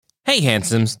Hey,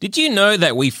 handsomes, did you know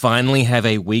that we finally have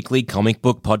a weekly comic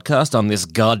book podcast on this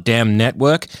goddamn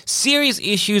network? Serious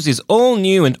Issues is all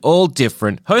new and all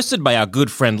different, hosted by our good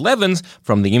friend Levins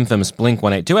from the infamous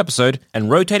Blink-182 episode,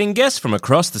 and rotating guests from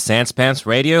across the Sans Pants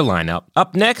radio lineup.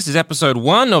 Up next is episode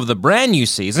 1 of the brand new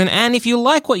season, and if you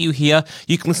like what you hear,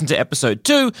 you can listen to episode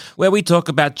 2, where we talk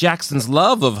about Jackson's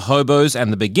love of hobos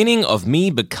and the beginning of me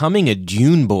becoming a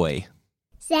Dune boy.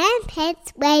 Sans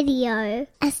Pants Radio,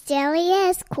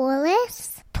 Australia's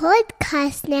coolest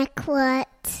podcast network.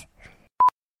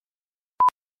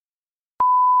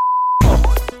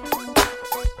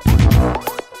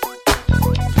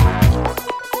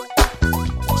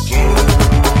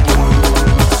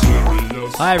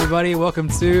 Hi everybody, welcome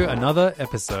to another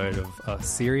episode of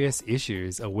Serious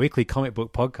Issues, a weekly comic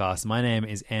book podcast. My name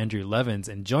is Andrew Levins,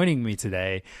 and joining me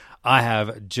today, I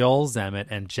have Joel Zammit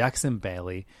and Jackson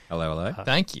Baly. Hello, hello.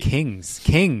 Thank you. Kings,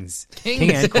 king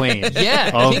and queen.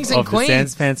 Yeah, kings and of queens. the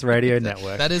Sans Pants Radio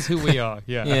Network. That is who we are.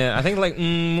 Yeah. Yeah, I think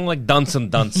more like dunce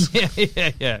and dunce. Yeah.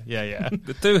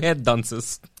 The two-head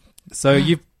dunces. So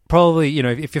you've probably,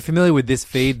 if you're familiar with this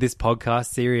feed, this podcast,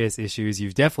 Serious Issues,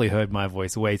 you've definitely heard my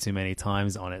voice way too many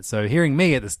times on it. So hearing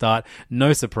me at the start,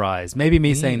 no surprise. Maybe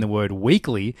me saying the word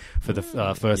weekly for the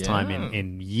first time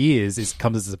in years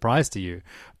comes as a surprise to you.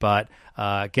 But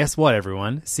guess what,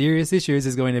 everyone? Serious Issues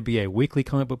is going to be a weekly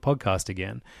comic book podcast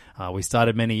again. We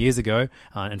started many years ago,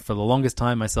 and for the longest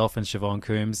time, myself and Siobhan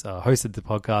Coombs hosted the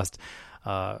podcast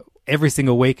every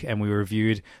single week, and we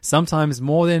reviewed sometimes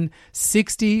more than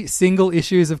 60 single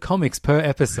issues of comics per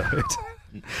episode.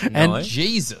 No.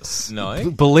 Jesus. No.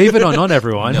 Believe it or not,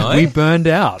 everyone, we burned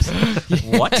out.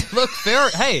 What? Look, fair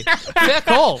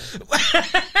call.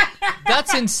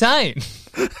 That's insane.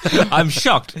 I'm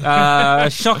shocked.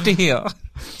 Shocked to hear.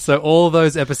 So all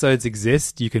those episodes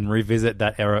exist. You can revisit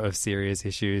that era of Serious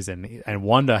Issues and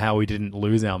wonder how we didn't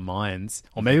lose our minds.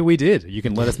 Or maybe we did. You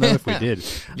can let us know if we did.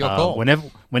 Your call.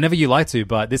 Whenever you like to.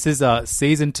 But this is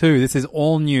season 2. This is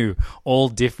all new, all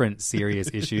different Serious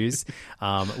Issues.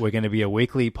 We're going to be a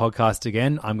weekly podcast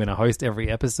again. I'm going to host every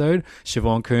episode.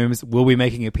 Siobhan Coombs will be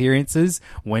making appearances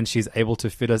when she's able to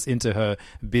fit us into her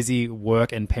busy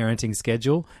work and parenting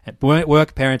schedule.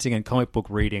 Work, parenting, and comic book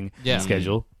reading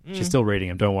schedule. She's still reading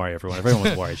them. Don't worry, everyone.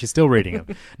 Everyone's worried. She's still reading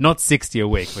them. Not 60 a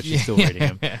week, but she's still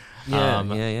reading them.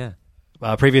 Yeah.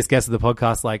 Previous guests of the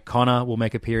podcast, like Connor, will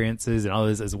make appearances and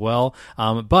others as well.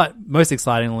 But most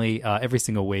excitingly, every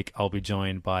single week, I'll be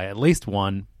joined by at least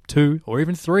 1, 2, or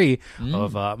even 3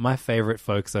 of my favorite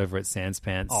folks over at Sans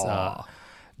Pants.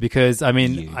 Because, I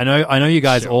mean, I know you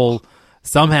guys all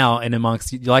somehow in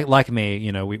amongst, like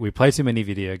me, we play too many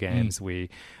video games.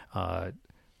 We,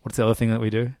 what's the other thing that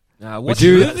we do? We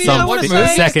do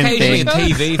second thing,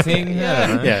 TV thing.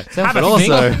 Yeah. But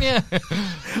also,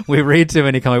 we read too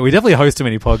many comics. We definitely host too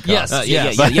many podcasts.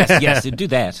 Yes, do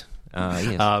that.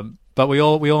 Yes. But we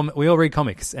all read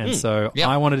comics, and so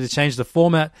I wanted to change the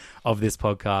format of this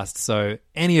podcast so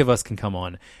any of us can come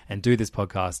on and do this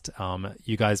podcast.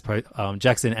 You guys,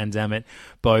 Jackson and Zammit,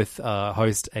 both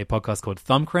host a podcast called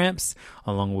Thumb Cramps,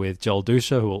 along with Joel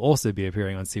Dusha, who will also be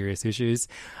appearing on Serious Issues,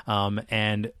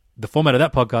 and the format of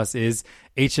that podcast is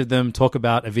each of them talk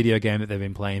about a video game that they've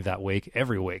been playing that week,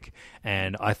 every week.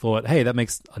 And I thought, hey, that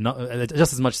makes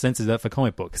just as much sense as that for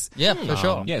comic books. Yeah, for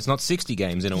sure. Yeah, it's not 60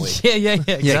 games in a week. Yeah,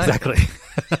 exactly.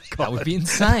 That would be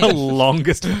insane. The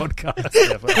longest podcast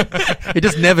ever. It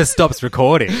just never stops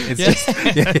recording. It's just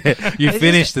you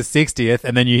finish the 60th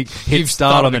and then you hit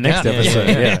start on the next episode.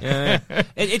 Yeah.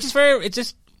 It's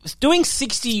just doing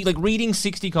 60, reading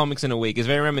 60 comics in a week is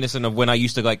very reminiscent of when I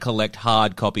used to collect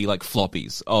hard copy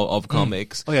floppies of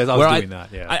comics. Oh yeah, I was doing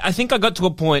that. Yeah, I think I got to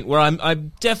a point where I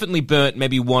definitely burnt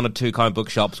maybe 1 or 2 comic book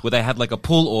shops where they had a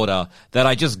pull order that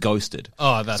I just ghosted.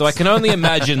 Oh, that's... So I can only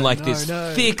imagine this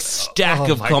thick stack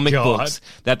of comic books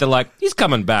that they're like, he's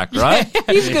coming back, right?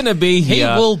 He's gonna be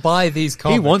here. He will buy these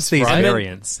comics. He wants these right?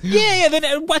 variants. Then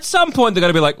at some point they're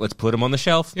gonna be like, let's put them on the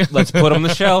shelf. Let's put them on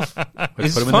the shelf.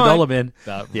 Let's put them in the dollar bin.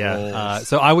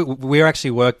 So we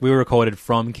were recorded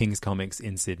from King's Comics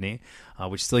in Sydney,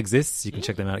 which still exists. You can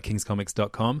check them out at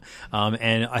kingscomics.com.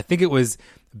 And I think it was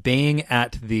being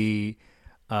at the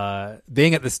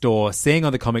store, seeing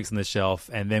all the comics on the shelf,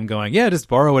 and them going, "Yeah, just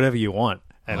borrow whatever you want."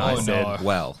 And I said,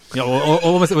 well,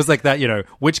 almost it was like that,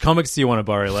 which comics do you want to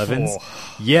borrow, Levins?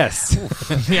 Yes.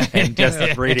 And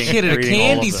just reading Kid at a candy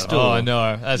all of them. store. Oh,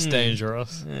 no, that's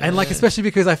dangerous. And especially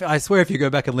because I swear if you go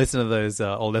back and listen to those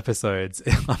old episodes,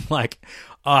 I'm like,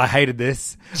 oh, I hated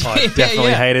this. Oh, I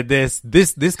definitely hated this.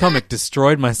 This comic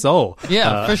destroyed my soul.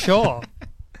 Yeah, for sure.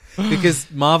 because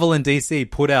Marvel and DC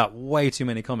put out way too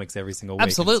many comics every single week.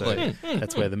 Absolutely. So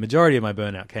that's where the majority of my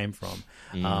burnout came from.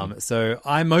 So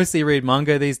I mostly read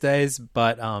manga these days,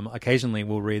 but occasionally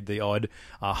we'll read the odd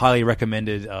highly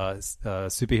recommended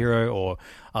superhero or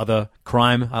other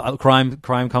crime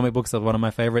comic books are one of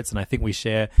my favorites, and I think we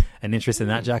share an interest in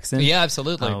that, Jackson. Yeah,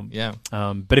 absolutely.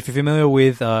 But if you're familiar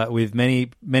with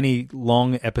many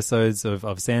long episodes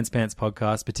of Sans Pants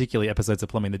podcast, particularly episodes of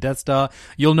Plumbing the Death Star,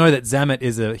 you'll know that Zammit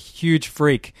is a huge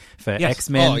freak for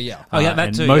X-Men. Oh, yeah. That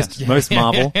and too, most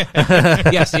Marvel.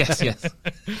 yes.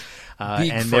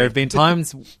 And there have been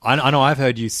times I know I've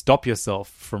heard you stop yourself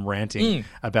from ranting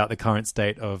about the current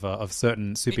state of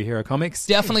certain superhero comics.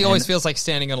 Definitely always feels like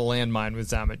standing on a landmine with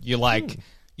Zammit.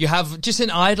 You have just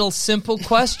an idle, simple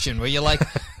question where you're like,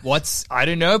 what's, I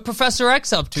don't know, Professor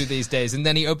X up to these days? And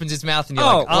then he opens his mouth and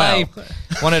you're I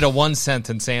wanted a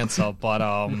one-sentence answer, but...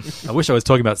 I wish I was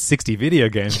talking about 60 video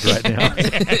games right now.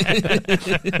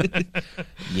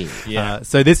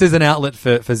 So this is an outlet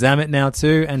for Zammit now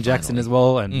too, and Jackson as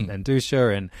well, and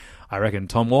Dusha, and I reckon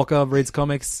Tom Walker reads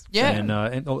comics. Yeah. And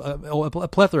a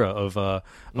plethora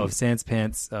of Sans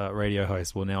Pants radio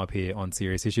hosts will now appear on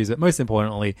Serious Issues. But most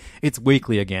importantly, it's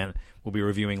weekly again. We'll be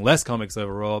reviewing less comics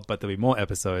overall, but there'll be more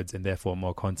episodes and therefore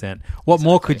more content. What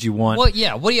more could you want? Well,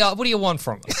 yeah. What do you want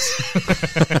from us?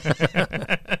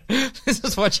 This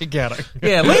is what you're getting.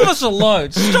 Yeah, leave us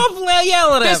alone. Stop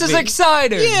yelling at This me. is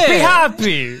exciting. Yeah. Be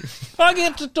happy. I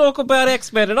get to talk about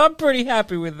X-Men, and I'm pretty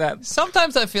happy with that.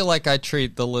 Sometimes I feel like I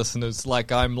treat the listeners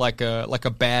like I'm like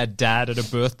a bad dad at a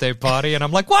birthday party, and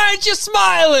I'm like, why aren't you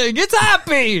smiling? It's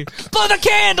happy. Blow the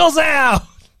candles out.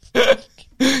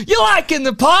 You liking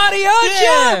the party, aren't you?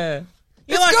 Yeah.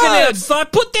 You It's like good. it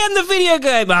outside? Put down the video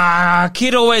game.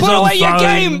 Kid always Put on away your phone.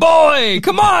 Game Boy.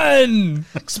 Come on.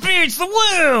 Experience the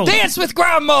world. Dance with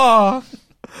Grandma.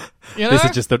 You know?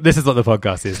 This is what the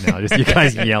podcast is now. Just you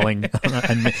guys yelling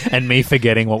and me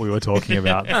forgetting what we were talking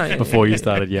about before you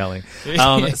started yelling.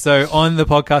 So on the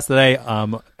podcast today,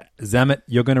 Zammit,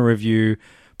 you're going to review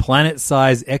Planet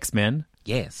Size X-Men,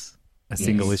 Yes. a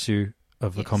single issue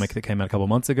of a comic that came out a couple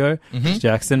months ago.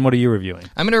 Jackson, what are you reviewing?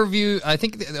 I'm going to review, I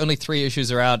think only 3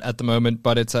 issues are out at the moment,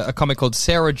 but it's a comic called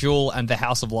Sarah Jewel and the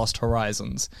House of Lost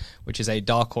Horizons, which is a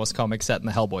Dark Horse comic set in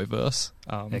the Hellboy verse.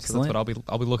 So that's what I'll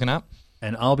be looking at.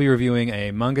 And I'll be reviewing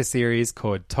a manga series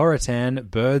called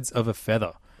Toratan, Birds of a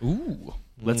Feather. Ooh.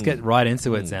 Let's get right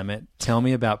into it, Zammit. Tell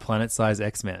me about Planet Size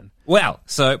X-Men. Well,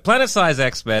 so Planet Size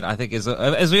X-Men, I think, is,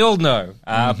 as we all know,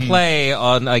 play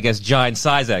on, I guess, Giant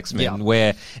Size X-Men,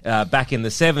 where back in the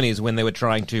 70s, when they were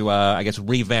trying to, I guess,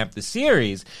 revamp the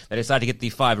series, they decided to get the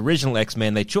 5 original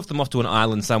X-Men, they chuffed them off to an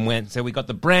island somewhere, so we got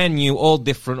the brand new, all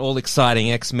different, all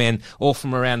exciting X-Men, all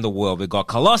from around the world. We've got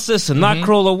Colossus and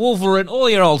Nightcrawler, Wolverine, all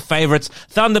your old favorites.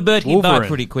 Thunderbird, he died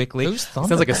pretty quickly. Who's Thunderbird?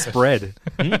 Sounds like a spread.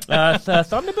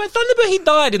 Thunderbird, he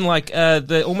died in, like,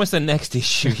 almost the next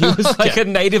issue. He was like a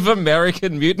Native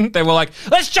American mutant. They were like,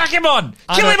 let's chuck him on!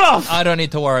 Kill him off! I don't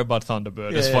need to worry about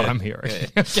Thunderbird, is what I'm hearing.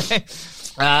 Okay.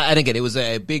 And again, it was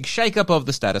a big shake-up of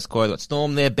the status quo. You got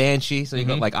Storm there, Banshee, so you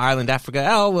got like Island Africa.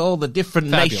 All the different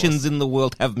nations in the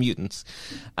world have mutants.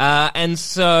 And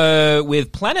so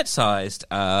with planet-sized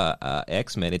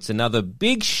X-Men, it's another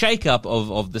big shake-up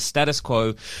of the status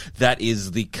quo that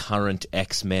is the current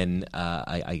X-Men,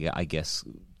 I guess,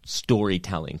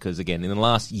 storytelling, because again, in the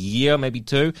last year, maybe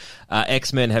 2,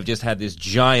 X-Men have just had this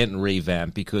giant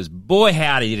revamp, because boy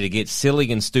howdy did it get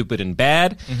silly and stupid and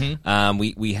bad.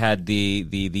 We had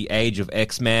the Age of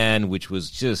X-Men, which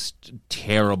was just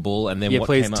terrible, and then what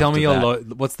please came tell me after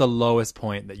that? what's the lowest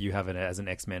point that you have in it as an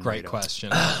X-Men Great reader?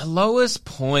 question. Lowest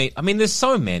point, I mean, there's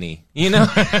so many, you know.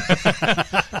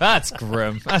 That's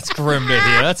grim. That's grim to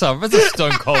hear. That's a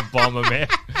stone cold bomber, man.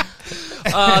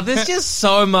 There's just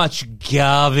so much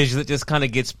garbage that just kind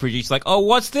of gets produced. Like, oh,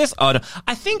 what's this? Oh, no.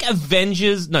 I think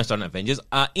Inhumans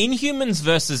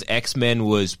versus X-Men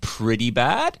was pretty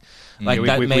bad. Like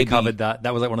we covered that.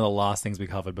 That was like one of the last things we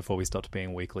covered before we stopped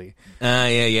being weekly.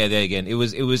 Yeah. There again, it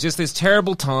was just this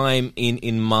terrible time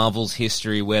in Marvel's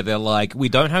history where they're like, we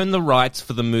don't own the rights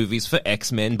for the movies for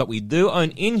X-Men, but we do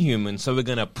own Inhumans, so we're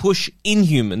going to push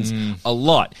Inhumans a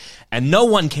lot, and no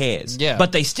one cares. Yeah.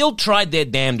 But they still tried their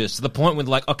damnedest to the point where,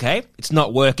 like, okay, it's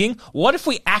not working. What if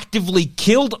we actively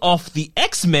killed off the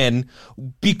X-Men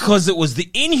because it was the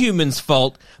Inhumans'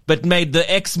 fault, but made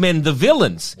the X-Men the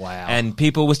villains? Wow. And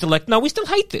people were still like, no, we still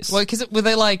hate this. Well, because were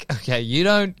they like, okay, you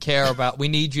don't care about, we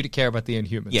need you to care about the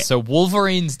Inhumans. Yeah. So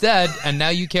Wolverine's dead, and now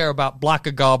you care about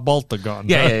Blackagar Boltagon.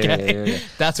 Yeah.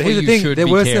 That's So what here's you the thing, should there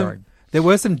be were caring. There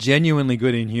were some genuinely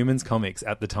good Inhumans comics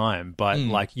at the time, but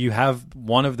like you have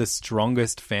one of the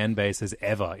strongest fan bases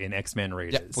ever in X-Men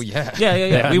readers.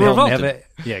 Yeah. We were revolted.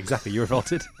 Yeah, exactly. You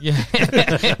revolted. Yeah.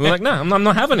 We're like, no, I'm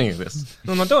not having any of this.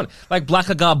 I'm not doing it. Like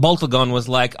Blackagar Boltagon was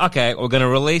like, okay, we're going to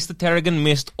release the Terrigen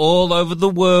Mist all over the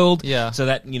world, so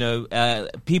that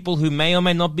people who may or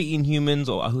may not be Inhumans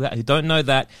or who don't know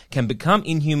that can become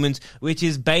Inhumans, which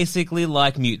is basically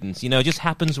like mutants. It just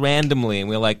happens randomly, and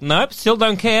we're like, nope, still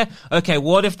don't care. Okay,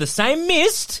 what if the same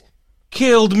mist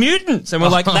killed mutants? And we're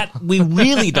like, that we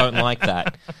really don't like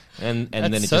that. And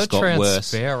then it just got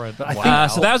worse. Wow.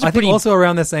 So that was I think also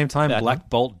around the same time, Black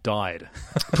Bolt died.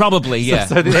 Probably, yeah.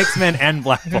 So the X-Men and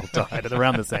Black Bolt died at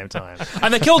around the same time.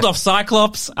 And they killed off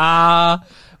Cyclops,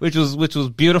 which was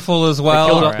beautiful as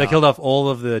well. They killed off all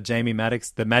of the Jamie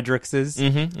Maddox, the Madroxes.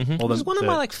 It was one of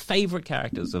my favorite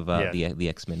characters of the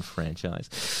X-Men franchise.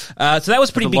 So that was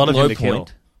pretty big low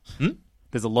point.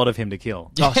 There's a lot of him to kill.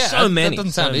 So many. That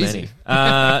doesn't sound easy. So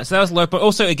that was low point.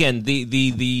 Also, again,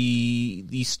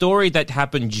 the story that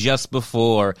happened just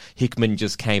before Hickman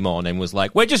just came on and was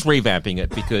like, we're just revamping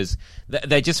it because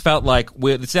they just felt like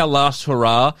it's our last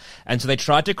hurrah. And so they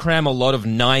tried to cram a lot of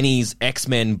 90s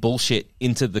X-Men bullshit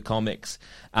into the comics.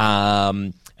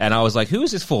 And I was like, who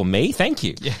is this for? Me? Thank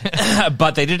you. Yeah.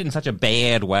 But they did it in such a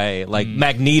bad way. Like,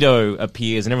 Magneto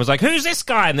appears, and everyone's like, who's this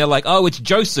guy? And they're like, oh, it's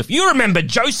Joseph. You remember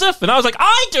Joseph? And I was like,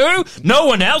 I do! No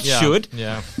one else should.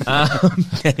 Yeah.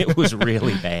 And it was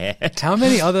really bad. How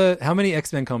many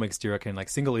X-Men comics do you reckon, like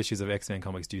single issues of X-Men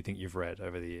comics, do you think you've read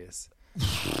over the years?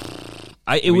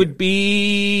 It would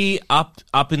be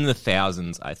up in the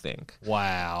thousands, I think.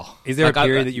 Wow. Is there a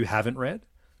period that you haven't read?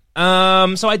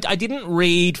 So I didn't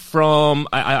read from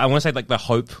I want to say like the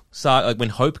Hope side, like when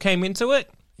Hope came into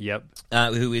it. Yep.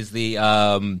 Who is the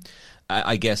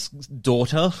I guess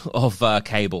daughter of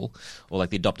Cable, or like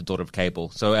the adopted daughter of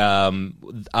Cable. So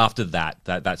after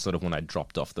that's sort of when I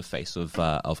dropped off the face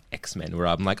of X-Men, where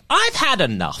I'm like, I've had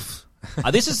enough.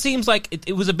 Seems like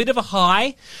it was a bit of a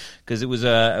high because it was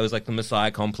like the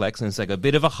Messiah complex, and it's like a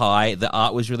bit of a high. The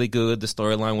art was really good, the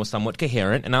storyline was somewhat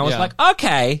coherent, and I was like,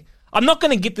 okay, I'm not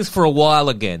going to get this for a while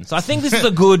again. So I think this is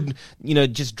a good,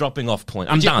 just dropping off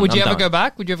point. Would you ever go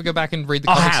back? Would you ever go back and read the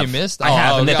comics you missed? I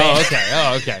have.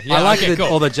 Okay. Yeah, I like cool.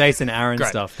 all the Jason Aaron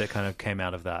stuff that kind of came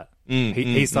out of that.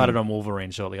 He started on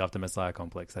Wolverine shortly after Messiah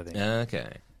Complex, I think. Okay.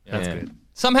 That's good.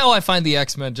 Somehow I find the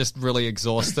X-Men just really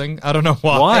exhausting. I don't know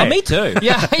why. Oh, me too.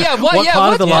 Yeah. What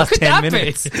part of the last 10 that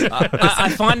minutes? I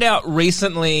find out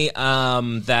recently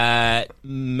that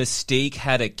Mystique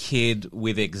had a kid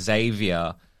with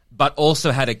Xavier, but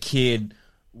also had a kid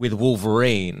with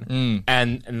Wolverine,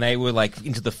 and they were like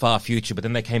into the far future, but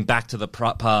then they came back to the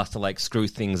past to like screw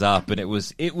things up, and it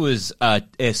was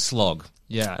a slog.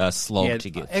 Yeah, a slog to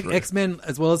get through. X-Men,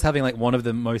 as well as having like one of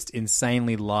the most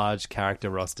insanely large character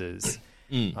rosters,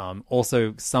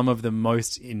 also some of the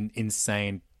most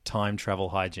insane time travel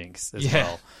hijinks as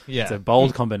well. Yeah. It's a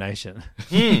bold combination.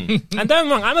 And don't get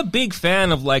me wrong, I'm a big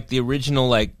fan of like the original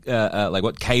like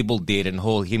what Cable did and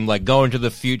him like going to the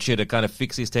future to kind of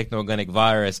fix his techno-organic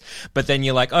virus. But then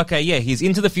you're like, okay, yeah, he's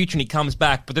into the future and he comes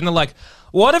back. But then they're like,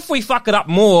 what if we fuck it up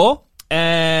more?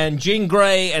 And Jean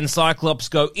Grey and Cyclops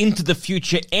go into the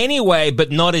future anyway, but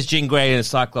not as Jean Grey and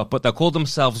Cyclops, but they'll call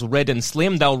themselves Red and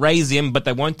Slim. They'll raise him, but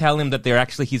they won't tell him that they're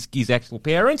actually his actual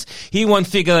parents. He won't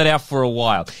figure that out for a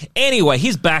while. Anyway,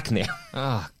 he's back now.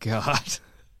 Oh, God.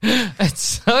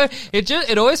 It's so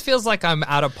it always feels like I'm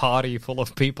at a party full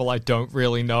of people I don't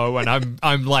really know, and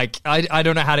I'm like I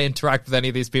don't know how to interact with any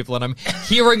of these people, and I'm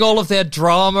hearing all of their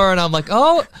drama, and I'm like,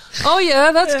 oh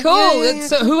yeah, that's cool.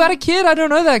 Yeah, who had a kid? I don't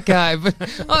know that guy, but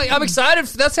I'm excited.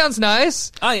 That sounds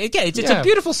nice. It's a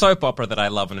beautiful soap opera that I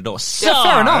love and adore. So,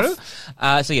 fair enough.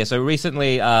 So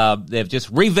recently they've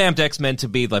just revamped X-Men to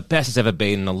be the best it's ever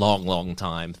been in a long, long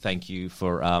time. Thank you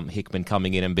for Hickman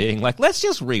coming in and being like, let's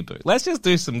just reboot. Let's just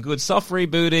do some good soft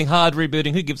rebooting, hard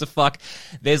rebooting. Who gives a fuck?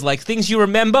 There's like things you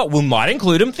remember. We might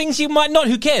include them. Things you might not.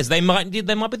 Who cares? They might be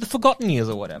the forgotten years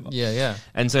or whatever. Yeah.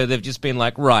 And so they've just been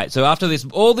like, right. So after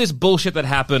all this bullshit that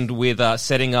happened with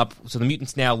setting up, so the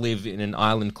mutants now live in an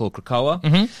island called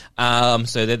Krakoa.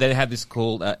 So they have this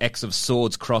called X of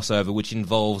Swords crossover, which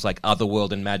involves like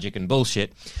otherworld and magic and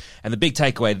bullshit. And the big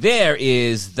takeaway there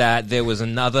is that there was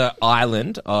another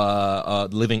island, a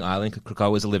living island.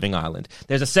 Krakoa is a living island.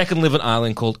 There's a second living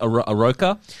island called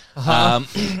Aroka.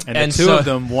 And the two of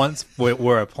them once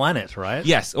were a planet, right?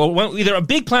 Yes, or either a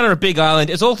big planet or a big island.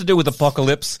 It's all to do with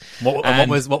apocalypse.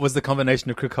 What was the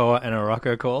combination of Krakoa and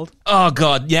Aroka called? Oh,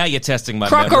 God. Yeah, you're testing my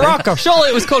memory. Krokoraka. Surely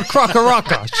it was called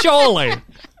Krokoraka. Surely.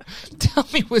 Tell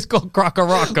me it's called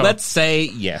Crocoroco. Let's say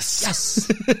yes.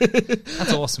 Yes.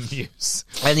 That's awesome news.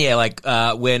 And yeah, like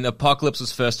when Apocalypse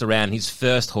was first around, his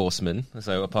first horseman.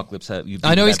 So Apocalypse,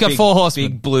 I know he's got 4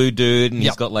 horsemen. Big blue dude, and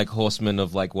Yep. he's got like horsemen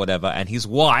of like whatever. And his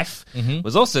wife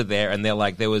was also there, and they're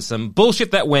like, there was some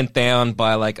bullshit that went down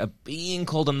by like a being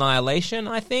called Annihilation,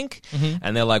 I think.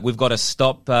 And they're like, we've got to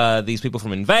stop these people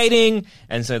from invading.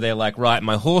 And so they're like, right,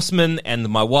 my horseman and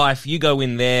my wife, you go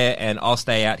in there, and I'll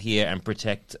stay out here and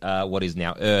protect what is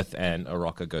now Earth, and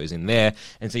Oroka goes in there.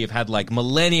 And so you've had like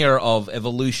millennia of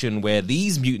evolution where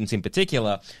these mutants in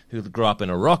particular, who grew up in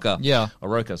Oroka,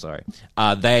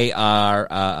 they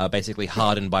are basically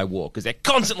hardened by war because they're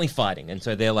constantly fighting, and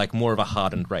so they're like more of a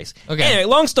hardened race. Okay. Anyway,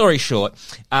 long story short,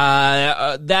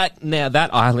 that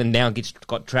island now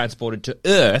got transported to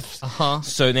Earth.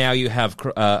 So now you have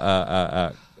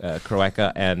Croaca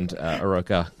and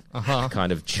Oroka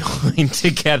kind of joined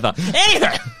together.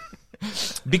 Anyway,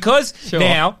 because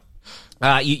now.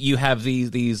 You have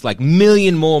these like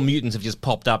million more mutants have just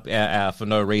popped up for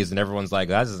no reason. Everyone's like,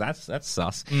 that's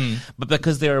sus. But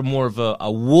because they're more of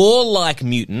a warlike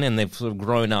mutant, and they've sort of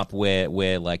grown up where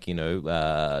like,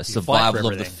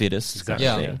 survival of the fittest kind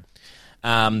of thing.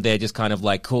 They're just kind of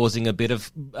like causing a bit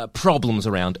of problems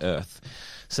around Earth.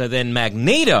 So then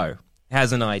Magneto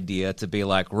has an idea to be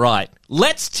like, right,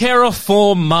 let's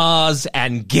terraform Mars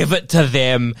and give it to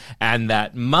them, and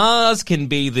that Mars can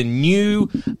be the new,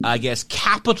 I guess,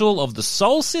 capital of the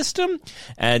Sol system,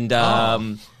 and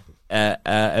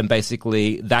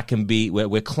basically that can be where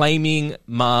we're claiming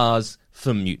Mars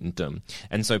for mutantdom.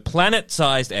 And so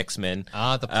planet-sized X-Men...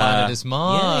 the planet is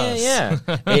Mars. Yeah.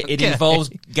 It involves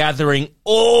gathering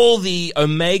all the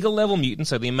Omega-level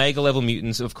mutants. So the Omega-level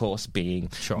mutants, of course,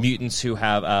 being mutants who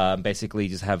have basically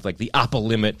just have like the upper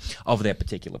limit of their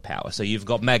particular power. So you've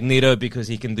got Magneto because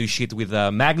he can do shit with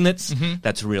magnets.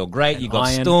 That's real great. You've got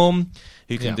iron. Storm,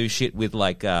 who can do shit with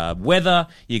like weather.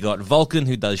 You got Vulcan,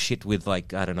 who does shit with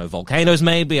like, I don't know, volcanoes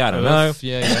maybe. I don't know.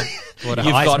 Yeah. You've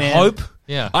got Hope.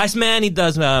 Yeah. Iceman, he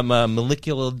does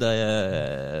molecular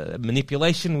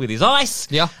manipulation with his ice.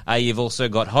 Yeah. You've also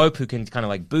got Hope, who can kind of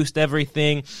like boost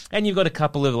everything. And you've got a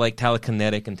couple of like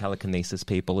telekinetic and telekinesis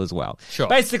people as well. Sure.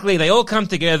 Basically, they all come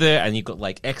together, and you've got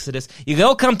like Exodus. You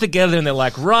all come together, and they're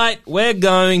like, right, we're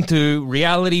going to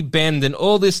reality bend and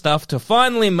all this stuff to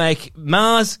finally make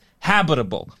Mars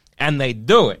habitable. And they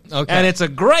do it. Okay. And it's a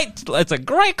great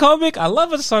comic. I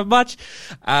love it so much.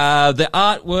 The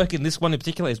artwork in this one in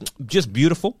particular is just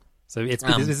beautiful. So it's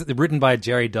written by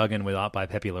Jerry Duggan with art by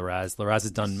Pepe Larraz. Larraz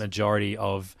has done majority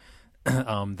of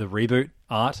the reboot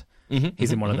art.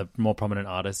 He's one of the more prominent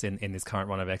artists in this current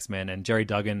run of X-Men. And Jerry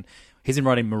Duggan, he's in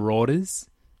writing Marauders.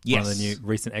 Yes. One of the new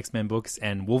recent X-Men books,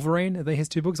 and Wolverine. Are they his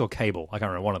 2 books, or Cable? I can't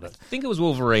remember, one of them. I think it was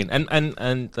Wolverine,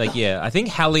 and like, yeah, I think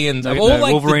Hellions. No,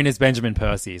 like Wolverine is Benjamin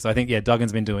Percy. So I think,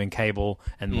 Duggan's been doing Cable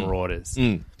and Marauders.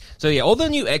 So yeah, all the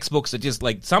new X books are just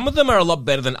like, some of them are a lot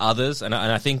better than others, and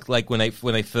I think like when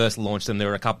they first launched them, there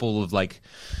were a couple of like,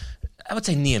 I would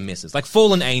say near misses, like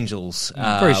Fallen Angels,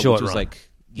 very short which was run. like.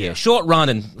 Yeah, short run,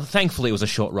 and thankfully it was a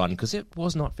short run because it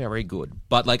was not very good.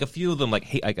 But like a few of them, like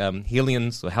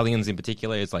Hellions, or Hellions in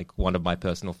particular, is like one of my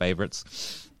personal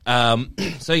favorites. So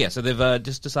they've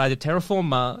just decided to terraform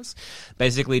Mars,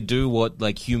 basically do what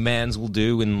like humans will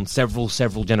do in several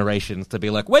generations, to be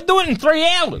like, we're doing it in 3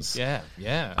 hours. Yeah.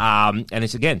 And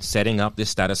it's again setting up this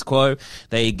status quo.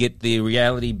 They get the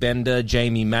reality bender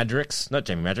Jamie Braddock.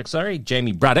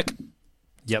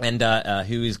 Yep. And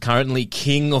who is currently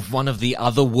king of one of the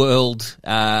otherworld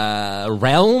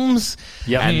realms.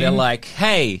 Yep. And they're like,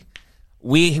 hey,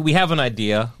 we have an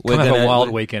idea. We're going to have a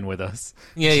wild weekend with us.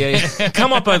 Yeah.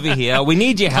 Come up over here. We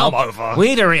need your help. Come over. We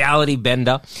need a reality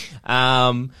bender.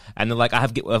 And they're like,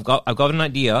 I've got an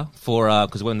idea for,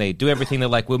 because when they do everything, they're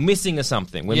like, we're missing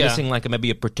something. We're missing like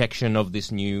maybe a protection of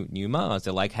this new Mars.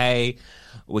 They're like, hey,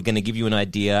 we're going to give you an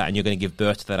idea, and you're going to give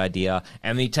birth to that idea.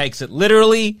 And he takes it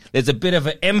literally. There's a bit of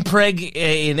an impreg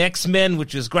in X-Men,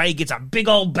 which is great. He gets a big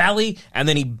old Baly, and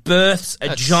then he births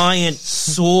a giant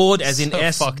sword, as in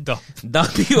S-W-O-R-D,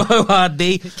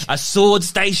 a sword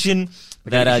station.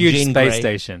 Like a huge space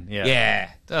station. Yeah.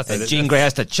 Jean Grey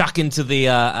has to chuck into the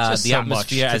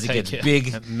atmosphere as it gets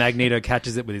big. Magneto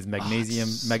catches it with his magnesium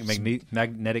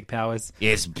magnetic powers.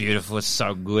 It's beautiful. It's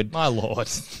so good. My lord.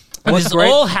 And What's this is great-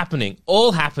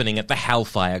 all happening at the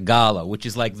Hellfire Gala, which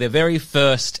is like the very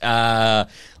first,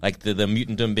 like the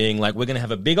mutantdom being like, we're going to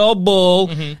have a big old ball.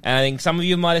 And I think some of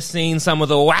you might have seen some of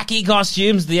the wacky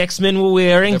costumes the X-Men were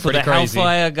wearing for the pretty crazy.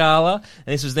 Hellfire Gala.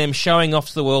 And this was them showing off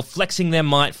to the world, flexing their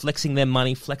might, flexing their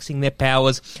money, flexing their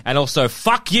powers, and also,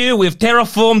 fuck you, we've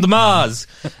terraformed Mars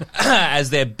as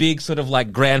their big sort of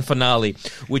like grand finale,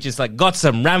 which is like got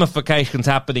some ramifications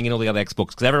happening in all the other X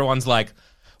books because everyone's like,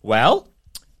 well,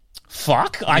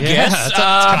 fuck, I guess. It's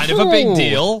kind of a big ooh.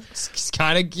 deal. It's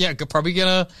kind of, probably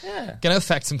gonna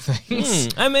affect some things.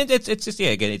 I mean, it's just,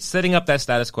 again, it's setting up that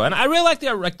status quo. And I really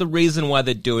like the reason why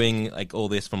they're doing like all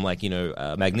this from like,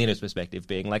 Magneto's perspective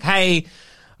being like, hey,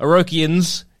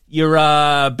 Orokians, you're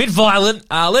a bit violent.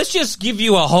 Let's just give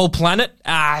you a whole planet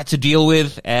to deal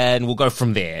with, and we'll go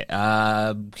from there.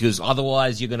 Because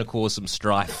otherwise, you're going to cause some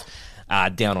strife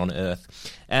down on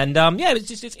Earth. And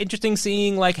it's interesting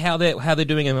seeing like how they're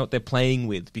doing and what they're playing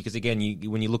with. Because again,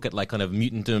 when you look at like kind of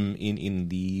mutantdom in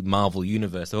the Marvel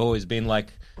universe, they've always been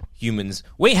like humans.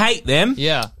 We hate them.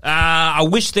 Yeah. I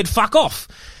wish they'd fuck off.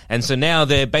 And so now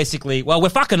they're basically, well, we're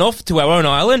fucking off to our own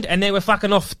island, and then we're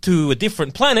fucking off to a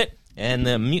different planet. And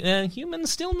the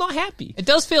humans still not happy. It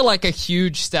does feel like a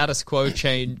huge status quo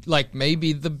change, like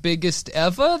maybe the biggest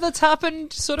ever that's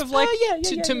happened, sort of like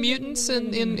to mutants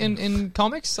in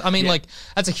comics. I mean, like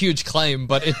that's a huge claim,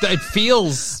 but it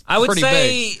feels. I would pretty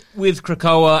say big. with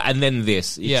Krakoa and then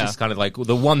this, it's Yeah. just kind of like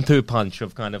the 1-2 punch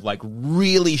of kind of like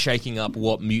really shaking up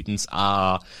what mutants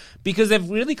are. Because they've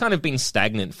really kind of been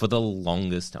stagnant for the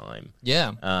longest time.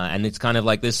 Yeah. And it's kind of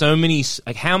like there's so many,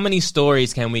 like how many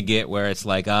stories can we get where it's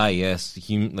like, yes,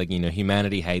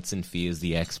 humanity hates and fears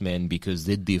the X-Men because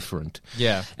they're different.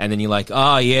 Yeah. And then you're like,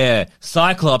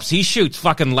 Cyclops, he shoots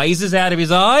fucking lasers out of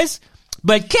his eyes.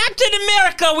 But Captain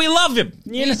America, we love him.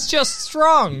 He's just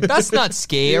strong. That's not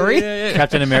scary.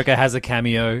 Captain America has a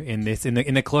cameo in this, in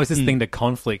the closest thing to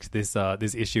conflict this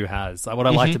issue has. What I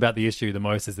liked about the issue the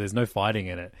most is there's no fighting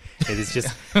in it. It's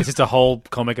just a whole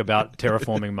comic about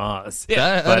terraforming Mars.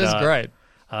 That is great.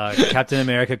 Captain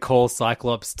America calls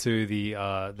Cyclops to the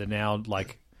now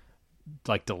like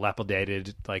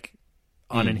dilapidated, like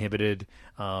uninhibited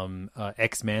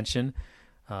X mansion,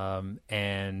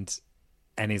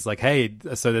 and he's like, "Hey,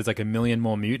 so there's like 1 million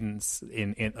more mutants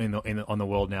on the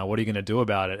world now. What are you going to do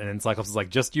about it?" And then Cyclops is like,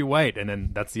 "Just you wait." And then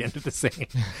that's the end of the scene.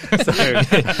 So,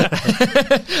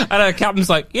 I know Captain's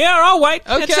like, "Yeah, I'll wait.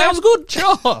 Okay. That sounds good.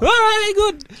 Sure. All right,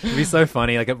 good." it'd be so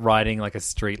funny, like writing like a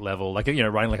street level, like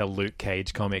writing like a Luke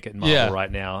Cage comic at Marvel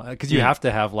right now, because you have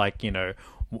to have like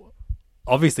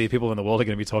obviously people in the world are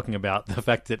going to be talking about the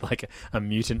fact that like a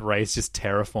mutant race just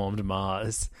terraformed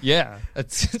Mars. Yeah,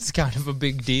 it's kind of a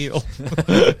big deal.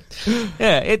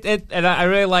 And I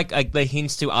really like the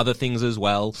hints to other things as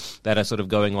well that are sort of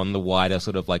going on the wider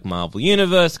sort of like Marvel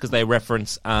universe, because they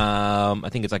reference I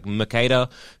think it's like Makeda,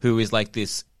 who is like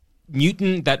this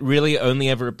mutant that really only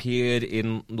ever appeared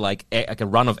in like a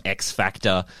run of X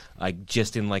Factor, like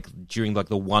just in like during like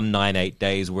the 198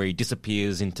 days where he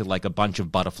disappears into like a bunch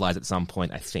of butterflies at some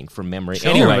point, I think, from memory.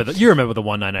 Sure. Anyway, You remember the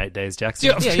 198 days,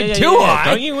 Jackson? yeah. Do I?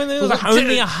 Don't you? When there was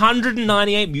only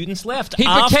 198 mutants left. He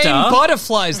after... became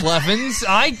butterflies, Levins. Who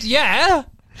could You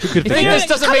think forget? this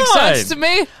doesn't Come make on. sense to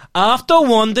me? After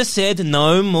Wanda said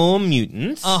no more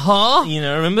mutants. Uh-huh.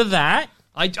 Remember that?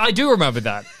 I do remember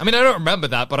that. I mean, I don't remember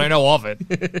that, but I know of it.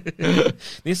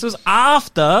 This was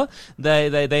after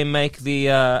they make the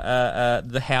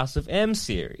House of M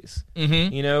series.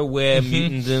 Mm-hmm. Where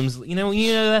mutantdoms,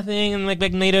 that thing, and like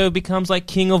Magneto becomes like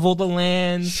king of all the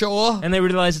lands. Sure. And they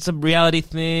realize it's a reality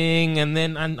thing, and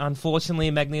then unfortunately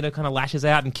Magneto kind of lashes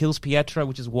out and kills Pietro,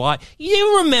 which is why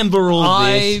you remember all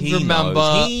this. He remember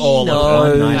knows. He all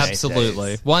knows. of it. 198 Absolutely.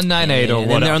 days. 198 or And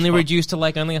whatever. they're only reduced to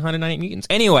like only 198 mutants.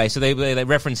 Anyway, so they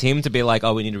reference him to be like,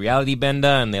 oh, we need a reality bender,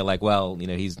 and they're like, well,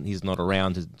 he's not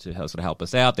around to sort of help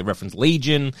us out. They reference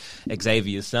Legion,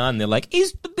 Xavier's son. They're like,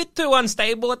 he's a bit too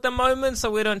unstable at the moment, so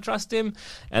we don't trust him.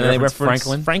 And then they reference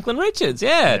Franklin Richards,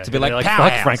 to be like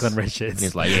powerhouse. Fuck Franklin Richards. And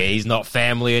he's like, he's not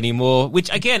family anymore.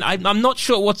 Which again, I'm not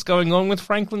sure what's going on with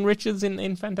Franklin Richards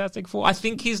in Fantastic Four. I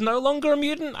think he's no longer a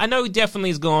mutant. I know he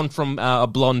definitely has gone from a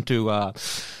blonde to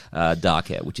dark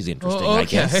hair, which is interesting, I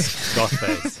guess. Goth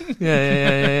face.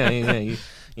 Yeah.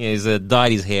 He's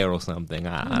dyed his hair or something.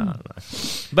 I don't know.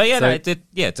 But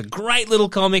it's a great little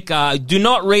comic. Do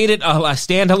not read it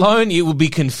standalone. It will be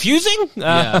confusing.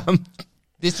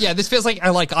 This feels like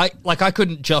I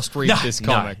couldn't just read this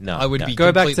comic. No, I would be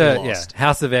Go back completely to lost.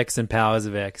 House of X and Powers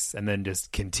of X, and then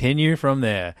just continue from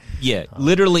there. Yeah,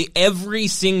 literally every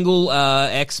single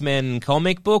X-Men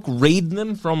comic book, read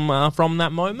them from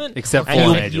that moment. Except And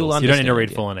Fallen you'll Angels. You don't need to understand,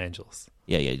 read yeah. Fallen Angels.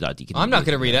 Yeah. You can I'm not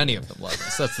going to read any of them like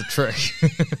this. That's the trick.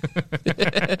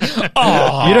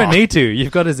 You don't need to.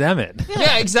 You've got a Zammit.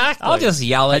 Yeah, exactly. I'll just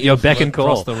yell At you your beck and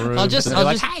across call. the room. I'll just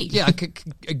hey. yeah, I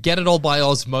could get it all by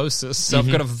osmosis. So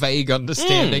I've got a vague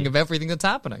understanding of everything that's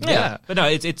happening. Yeah. But no,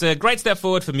 it's a great step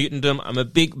forward for mutantdom. I'm a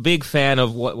big fan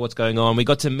of what's going on. We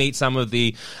got to meet some of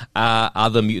the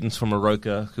other mutants from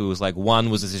Oroka, who was like, one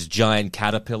was this giant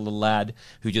caterpillar lad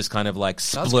who just kind of like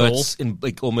splurts and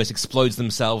like almost explodes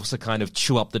themselves to kind of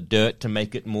chew up the dirt to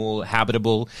make it more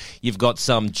habitable. You've got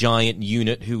some giant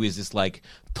unit who is this like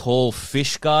tall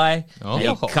fish guy. And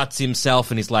he cuts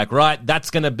himself and he's like, right,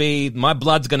 that's going to be, my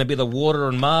blood's going to be the water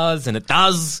on Mars, and it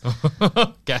does.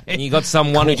 Okay. And you got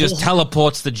someone who just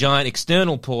teleports the giant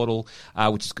external portal,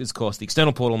 which is, of course, the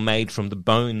external portal made from the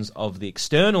bones of the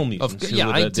external mutants, who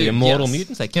are the immortal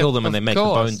mutants. They kill them and they make the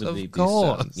bones of the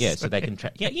so they can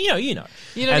you know. You don't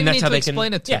and even that's need how to they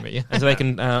explain can, it to me. and so they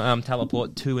can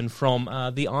teleport to and from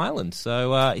the island.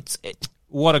 So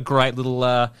what a great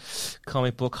little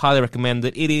comic book. Highly recommend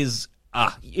it. It is.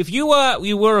 If you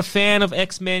were a fan of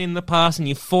X-Men in the past and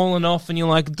you've fallen off and you're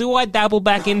like, do I dabble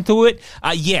back into it?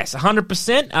 Yes,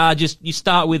 100%. Just you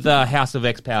start with House of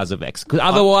X, Powers of X, because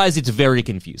otherwise it's very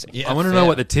confusing. Yeah, I want to know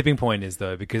what the tipping point is,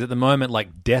 though, because at the moment,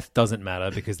 like, death doesn't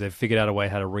matter because they've figured out a way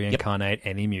how to reincarnate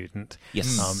any mutant.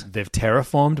 Yes. They've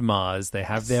terraformed Mars. They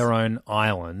have their own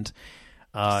island.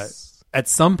 At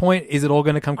some point, is it all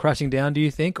going to come crashing down, do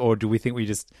you think? Or do we think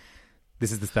this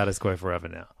is the status quo forever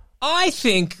now? I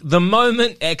think the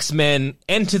moment X-Men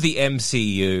enter the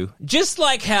MCU, just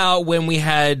like how when we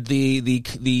had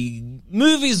the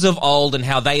movies of old and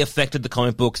how they affected the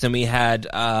comic books, and we had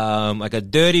like a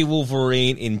dirty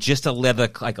Wolverine in just a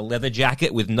leather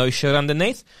jacket with no shirt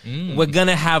underneath, we're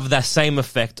gonna have that same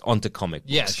effect onto comic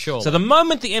books. Yeah, sure. So the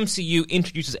moment the MCU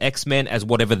introduces X-Men as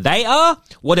whatever they are,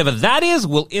 whatever that is,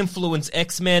 will influence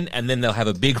X-Men, and then they'll have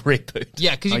a big reboot.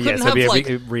 Yeah, because you couldn't so have it'll like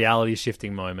be a reality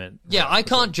shifting moment. Yeah, I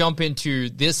can't jump into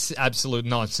this absolute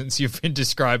nonsense you've been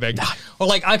describing. Or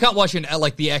like I can't watch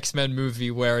the X-Men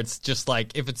movie where it's just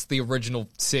like if it's the original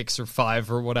 6 or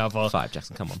 5 or whatever. 5,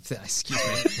 Jackson, come on. Excuse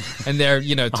me. And they're,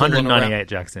 198,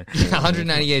 Jackson.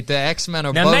 198. The X-Men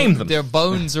are name them. They're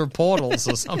bones or portals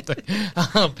or something.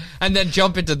 And then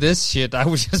jump into this shit.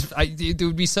 It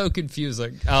would be so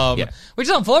confusing. Which is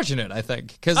unfortunate, I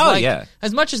think. Because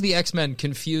as much as the X-Men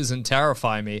confuse and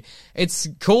terrify me, it's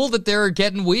cool that they're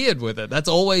getting weird with it. That's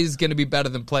always going to be better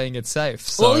than playing it safe.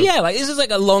 So. Well, yeah, like this is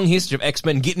like a long history of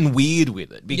X-Men getting weird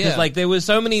with it because like there was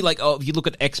so many if you look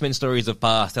at X-Men stories of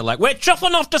past, they're like, we're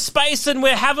chuffing off to space and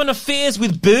we're having affairs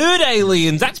with bird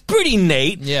aliens. That's pretty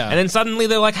neat. Yeah. And then suddenly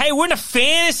they're like, hey, we're in a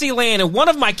fantasy land and one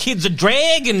of my kids a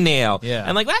dragon now. Yeah.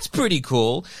 And like that's pretty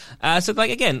cool. So like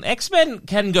again, X-Men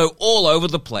can go all over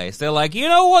the place. They're like, you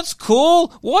know what's cool?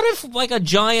 What if like a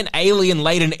giant alien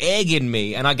laid an egg in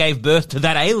me and I gave birth to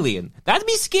that alien? That'd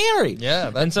be scary.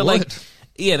 Yeah, and so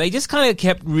they just kind of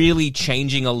kept really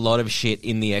changing a lot of shit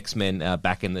in the X-Men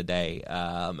back in the day,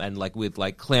 and like with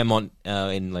like Claremont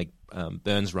in like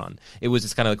Burns' run, it was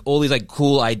just kind of like all these like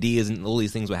cool ideas and all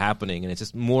these things were happening, and it's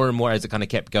just more and more as it kind of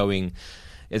kept going.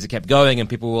 As it kept going, and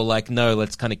people were like, no,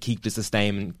 let's kind of keep this the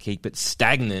same and keep it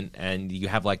stagnant, and you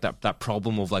have like that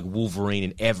problem of like Wolverine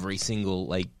in every single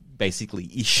like basically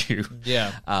issue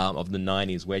of the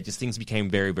 90s where just things became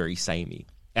very, very samey.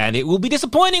 And it will be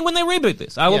disappointing when they reboot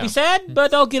this. I will be sad,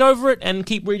 but I'll get over it and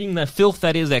keep reading the filth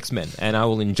that is X-Men. And I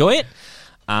will enjoy it,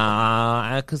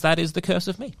 because that is the curse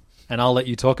of me. And I'll let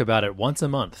you talk about it once a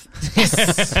month.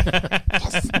 Yes.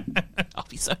 I'll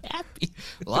be so happy.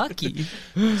 Lucky.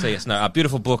 So yes, no, a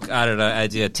beautiful book. I don't know,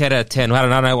 a 10 out of 10. I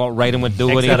don't know what rating would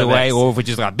do it either way, or if it's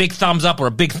just like a big thumbs up or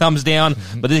a big thumbs down.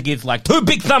 But this gives like 2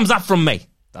 big thumbs up from me.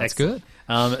 That's good.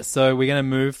 So we're going to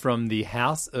move from the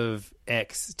House of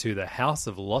X to the House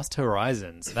of Lost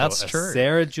Horizons. That's true.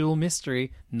 Sarah Jewell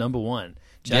mystery #1.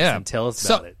 Jackson, tell us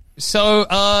about it. So,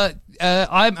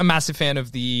 I'm a massive fan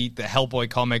of the Hellboy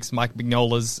comics, Mike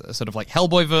Mignola's sort of like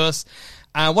Hellboy verse.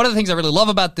 One of the things I really love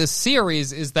about this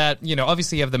series is that,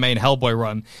 obviously you have the main Hellboy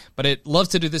run, but it loves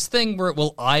to do this thing where it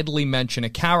will idly mention a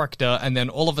character, and then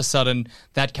all of a sudden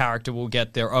that character will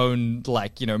get their own,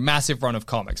 massive run of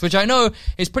comics, which I know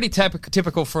is pretty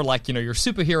typical for, your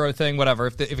superhero thing, whatever.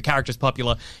 If a character's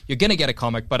popular, you're going to get a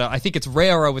comic, but I think it's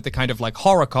rarer with the kind of,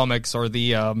 horror comics or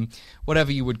the,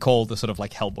 whatever you would call the sort of,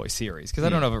 Hellboy series, because I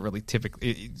don't know if it really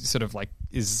typically sort of,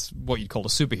 is what you'd call a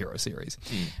superhero series.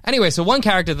 Anyway, so one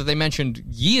character that they mentioned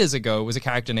years ago was a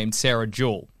character named Sarah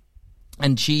Jewell,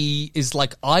 and she is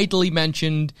idly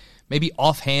mentioned, maybe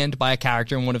offhand, by a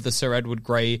character in one of the Sir Edward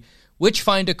Grey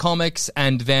Witchfinder comics,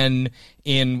 and then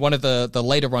in one of the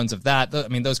later runs of that, I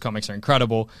mean, those comics are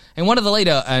incredible. In one of the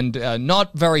later and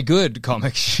not very good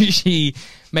comics, she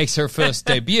makes her first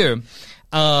debut.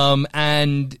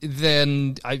 And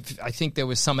then I think there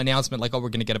was some announcement like, oh, we're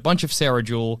going to get a bunch of Sarah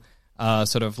Jewell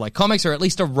sort of like comics, or at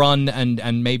least a run,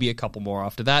 and maybe a couple more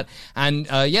after that. And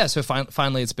so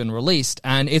finally it's been released,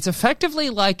 and it's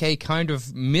effectively like a kind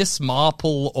of Miss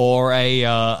Marple or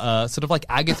a sort of like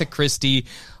Agatha Christie,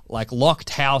 like locked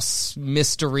house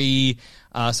mystery,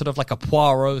 sort of like a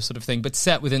Poirot sort of thing, but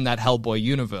set within that Hellboy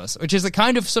universe, which is a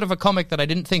kind of sort of a comic that I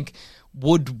didn't think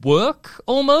would work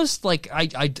almost. Like I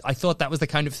thought that was the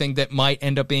kind of thing that might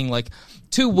end up being like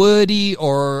too wordy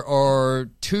or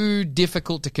too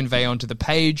difficult to convey onto the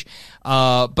page.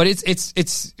 But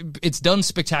it's done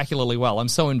spectacularly well. I'm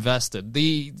so invested.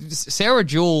 The Sarah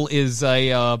Jewell is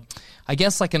I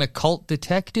guess like an occult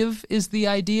detective is the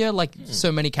idea, like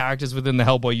so many characters within the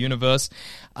Hellboy universe.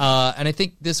 And I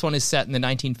think this one is set in the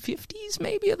 1950s,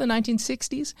 maybe, or the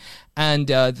 1960s. And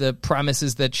the premise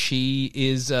is that she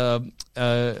is on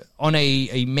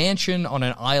a mansion on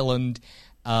an island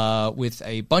with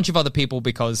a bunch of other people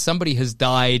because somebody has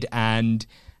died, and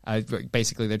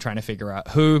basically they're trying to figure out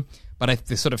who. But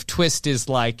the sort of twist is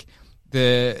like,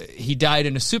 he died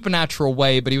in a supernatural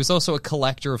way, but he was also a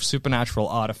collector of supernatural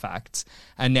artifacts.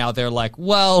 And now they're like,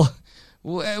 well,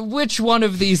 which one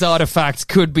of these artifacts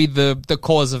could be the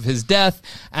cause of his death?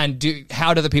 And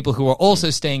how do the people who are also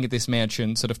staying at this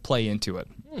mansion sort of play into it?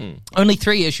 Only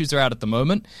 3 issues are out at the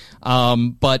moment.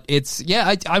 But it's,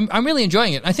 I'm really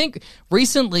enjoying it. I think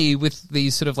recently with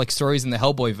these sort of like stories in the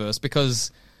Hellboy verse, because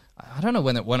I don't know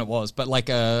when it was, but like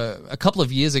a couple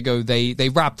of years ago, they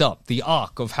wrapped up the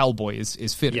arc of Hellboy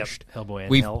is finished. Yep, Hellboy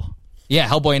and Hell. Yeah,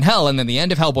 Hellboy in Hell, and then the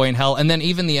end of Hellboy in Hell, and then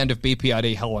even the end of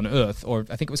BPRD Hell on Earth, or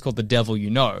I think it was called The Devil You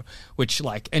Know, which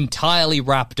like entirely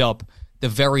wrapped up the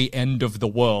very end of the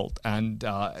world. And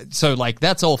so like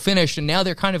that's all finished, and now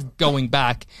they're kind of going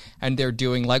back and they're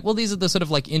doing like, well, these are the sort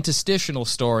of like interstitial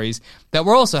stories that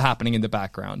were also happening in the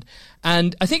background.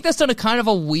 And I think that's done a kind of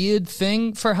a weird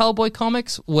thing for Hellboy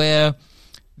comics, where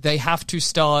they have to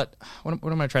start, what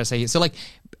am I trying to say here? So like,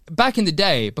 back in the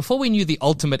day, before we knew the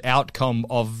ultimate outcome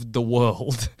of the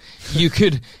world, you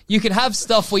could have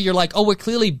stuff where you're like, oh, we're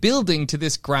clearly building to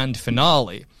this grand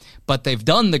finale. But they've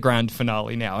done the grand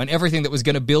finale now, and everything that was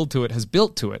going to build to it has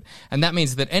built to it. And that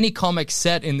means that any comic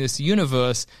set in this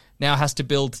universe now has to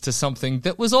build to something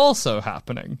that was also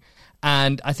happening.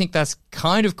 And I think that's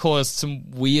kind of caused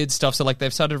some weird stuff. So like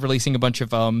they've started releasing a bunch of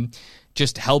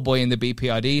just Hellboy in the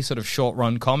BPRD sort of short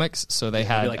run comics. So they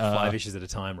had like 5 issues at a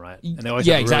time, right? And they always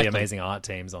have really amazing art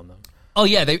teams on them. Oh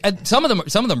yeah, some of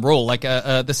them rule. Like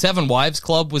the Seven Wives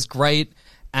Club was great.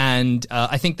 And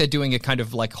I think they're doing a kind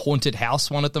of like haunted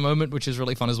house one at the moment, which is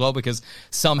really fun as well, because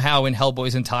somehow in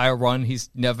Hellboy's entire run, he's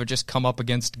never just come up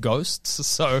against ghosts.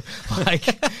 So like,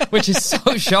 which is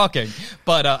so shocking.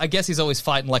 But I guess he's always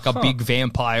fighting like a big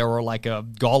vampire or like a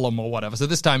golem or whatever. So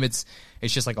this time it's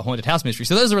just like a haunted house mystery.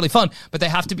 So those are really fun, but they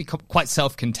have to be quite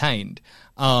self-contained.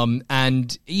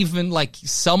 And even like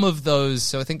some of those,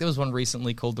 so I think there was one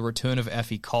recently called The Return of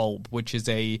Effie Kolb, which is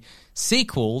a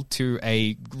sequel to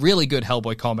a really good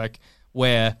Hellboy comic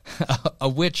where a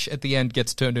witch at the end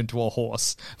gets turned into a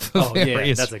horse.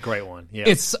 Yeah, that's a great one. Yeah.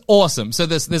 It's awesome. So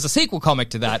there's a sequel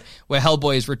comic to that where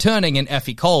Hellboy is returning, and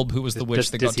Effie Kolb, who was the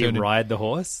witch that got turned. Does he ride the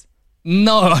horse?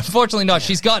 No, unfortunately not.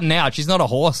 She's gotten out. She's not a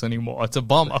horse anymore. It's a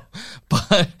bummer.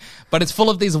 But it's full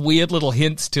of these weird little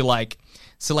hints to like,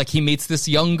 so like he meets this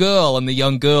young girl, and the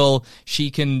young girl, she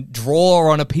can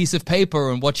draw on a piece of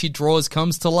paper, and what she draws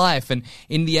comes to life. And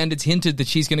in the end, it's hinted that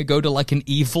she's going to go to like an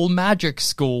evil magic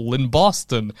school in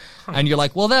Boston. And you're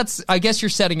like, well, I guess you're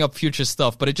setting up future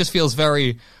stuff, but it just feels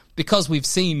very, because we've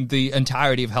seen the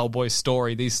entirety of Hellboy's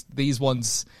story, these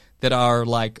ones that are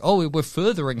like, oh, we're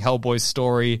furthering Hellboy's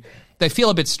story, they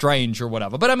feel a bit strange or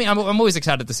whatever. But I mean, I'm always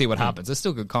excited to see what happens. They're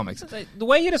still good comics. The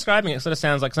way you're describing it sort of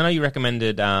sounds like, because I know you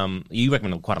recommended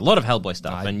quite a lot of Hellboy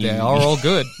stuff. They are all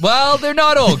good. Well, they're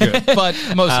not all good, but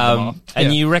most of them are.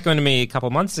 And you recommended me a couple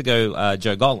months ago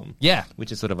Joe Golem. Yeah.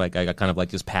 Which is sort of like, I got kind of like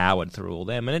just powered through all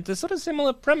them. And it's a sort of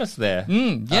similar premise there.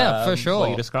 For sure. What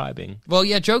you're describing. Well,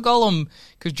 yeah, Joe Golem,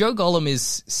 because Joe Golem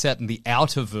is set in the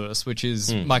Outerverse, which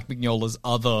is Mike Mignola's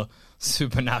other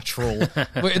supernatural.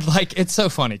 Like, it's so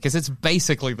funny because it's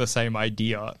basically the same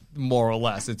idea, more or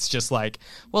less. It's just like,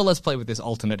 well, let's play with this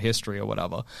alternate history or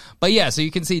whatever. But yeah, so you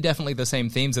can see definitely the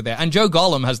same themes are there. And Joe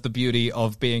Golem has the beauty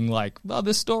of being like, well,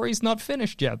 this story's not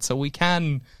finished yet, so we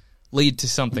can lead to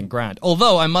something grand.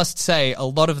 Although I must say, a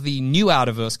lot of the new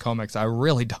Outerverse comics I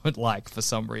really don't like for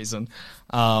some reason.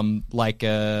 Like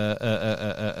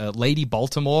Lady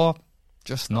Baltimore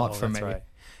Just not for me. Right.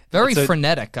 Very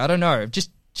frenetic. I don't know. It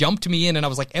just jumped me in and I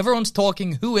was like, everyone's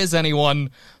talking. Who is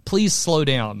anyone? Please slow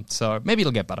down. So maybe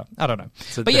it'll get better. I don't know.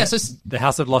 So The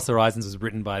House of Lost Horizons was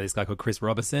written by this guy called Chris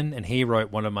Robertson, and he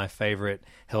wrote one of my favorite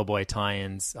Hellboy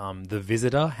tie-ins, The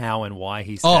Visitor, How and Why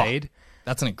He Stayed.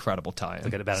 That's an incredible tie-in.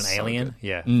 It's about an alien. Good.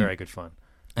 Yeah, very good fun.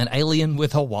 An alien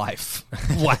with a wife.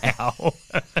 Wow.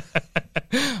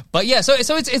 But yeah, so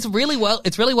it's really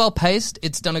well paced.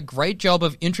 It's done a great job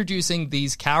of introducing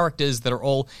these characters that are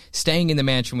all staying in the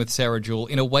mansion with Sarah Jewell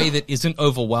in a way that isn't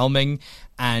overwhelming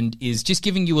and is just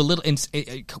giving you a little,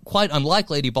 quite unlike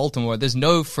Lady Baltimore, there's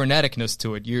no freneticness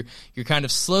to it. You're kind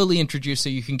of slowly introduced so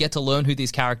you can get to learn who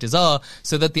these characters are,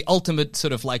 so that the ultimate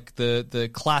sort of like the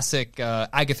classic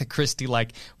Agatha Christie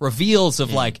like reveals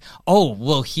of like, oh,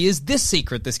 well, here's this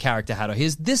secret this character had, or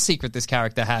here's this secret this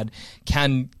character had,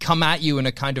 can come at you in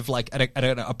a kind of like at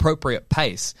an appropriate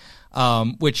pace.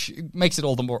 Which makes it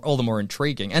all the more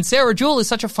intriguing. And Sarah Jewell is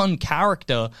such a fun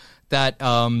character that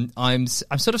I'm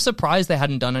sort of surprised they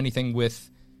hadn't done anything with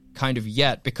kind of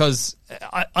yet, because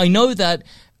I know that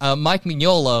Mike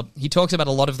Mignola, he talks about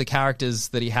a lot of the characters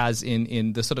that he has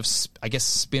in the sort of I guess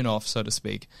spin-off, so to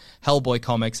speak, Hellboy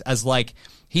comics, as like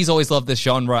he's always loved this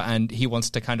genre and he wants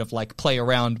to kind of like play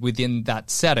around within that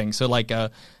setting. So like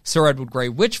Sir Edward Grey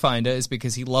Witchfinder is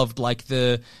because he loved like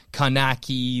the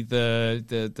Karnaki,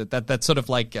 that sort of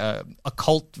like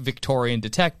occult Victorian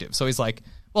detective. So he's like,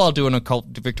 well, I'll do an occult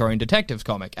Victorian detectives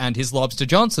comic. And his Lobster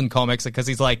Johnson comics, because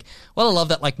he's like, well, I love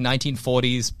that like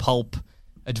 1940s pulp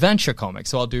adventure comic,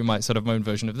 so I'll do my sort of my own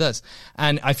version of this.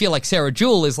 And I feel like Sarah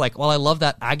Jewell is like, well, I love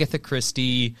that Agatha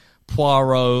Christie,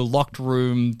 Poirot, Locked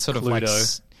Room, sort of like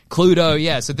Cluedo,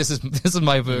 yeah. So this is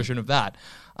my version of that,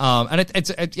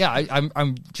 and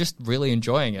I'm just really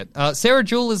enjoying it. Sarah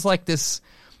Jewell is like this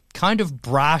kind of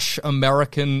brash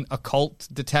American occult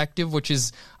detective, which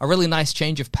is a really nice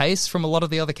change of pace from a lot of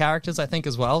the other characters, I think,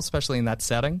 as well, especially in that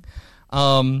setting.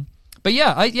 But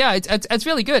yeah, it's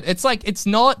really good. It's like it's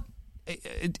not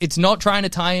trying to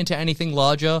tie into anything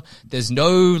larger. There's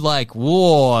no like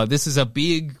war. This is a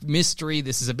big mystery.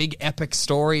 This is a big epic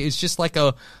story. It's just like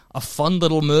a fun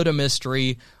little murder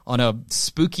mystery on a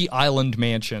spooky island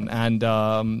mansion.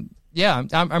 And yeah,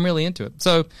 I'm really into it.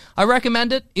 So I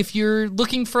recommend it if you're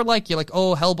looking for like, you're like,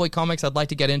 oh, Hellboy comics, I'd like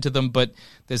to get into them, but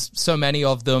there's so many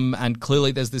of them and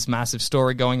clearly there's this massive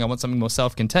story going. I want something more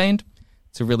self-contained.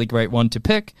 It's a really great one to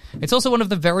pick. It's also one of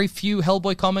the very few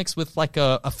Hellboy comics with like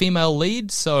a female lead,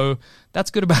 so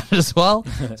that's good about it as well.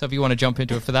 So if you want to jump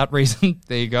into it for that reason,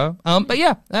 there you go. But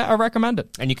yeah, I recommend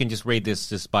it. And you can just read this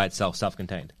just by itself,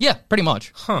 self-contained. Yeah, pretty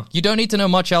much. Huh. You don't need to know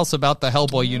much else about the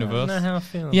Hellboy universe. I don't know how I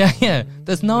feel. Yeah.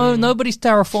 There's nobody's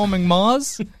terraforming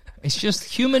Mars. It's just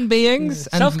human beings,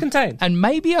 and self-contained, and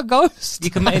maybe a ghost.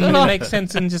 You can make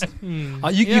sense and just. You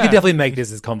could definitely make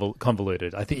this as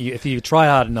convoluted. I think if you try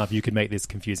hard enough, you could make this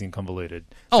confusing and convoluted.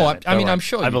 Oh, I mean, I'm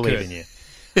sure I believe in you.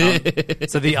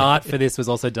 So the art for this was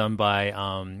also done by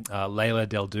Leila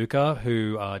Del Duca,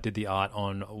 who did the art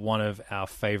on one of our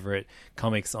favorite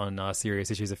comics on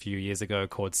Serious Issues a few years ago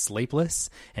called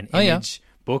Sleepless, an image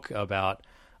book about.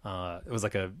 It was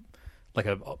like a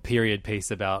period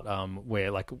piece about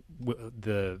where like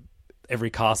every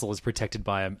castle is protected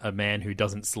by a man who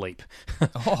doesn't sleep.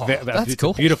 Oh, that's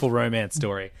cool. A beautiful romance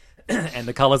story. And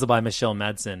the colors are by Michelle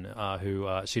Madsen, who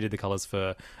she did the colors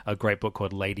for a great book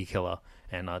called Lady Killer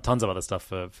and tons of other stuff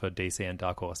for DC and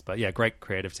Dark Horse. But yeah, great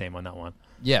creative team on that one.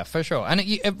 Yeah, for sure. And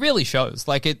it really shows.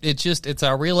 Like it's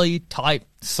a really tight,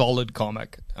 solid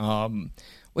comic.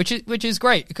 Which is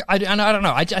great. I don't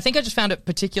know. I think I just found it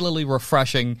particularly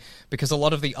refreshing because a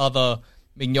lot of the other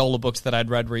Mignola books that I'd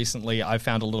read recently I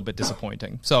found a little bit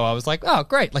disappointing. So I was like, oh,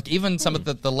 great. Like even some of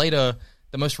the later,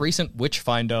 the most recent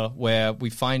Witchfinder, where we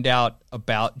find out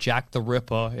about Jack the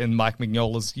Ripper in Mike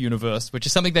Mignola's universe, which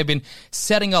is something they've been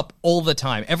setting up all the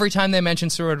time. Every time they mention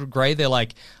Sir Edward Grey, they're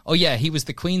like, oh yeah, he was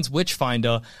the Queen's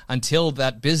Witchfinder until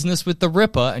that business with the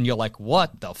Ripper. And you're like,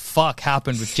 what the fuck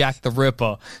happened with Jack the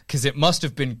Ripper? Because it must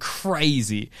have been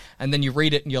crazy. And then you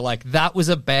read it and you're like, that was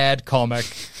a bad comic.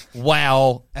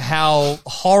 Wow, how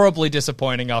horribly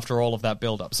disappointing after all of that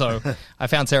build-up. So I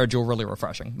found Sarah Jewell really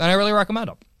refreshing, and I really recommend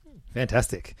it.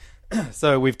 Fantastic.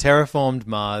 So we've terraformed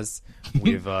Mars.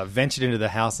 We've ventured into the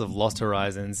House of Lost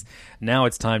Horizons. Now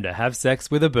it's time to have sex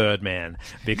with a Birdman.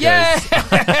 Because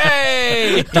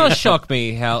it does shock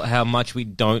me how much we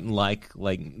don't like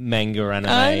manga anime.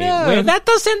 I know. Where that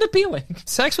does sound appealing.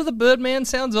 Sex with a Birdman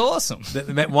sounds awesome.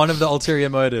 One of the ulterior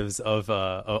motives of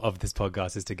this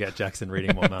podcast is to get Jackson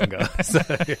reading more manga.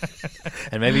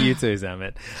 And maybe you too,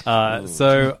 Zammit.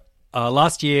 So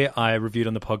Last year, I reviewed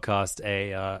on the podcast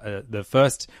the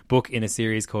first book in a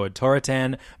series called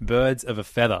Toratan, Birds of a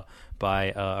Feather,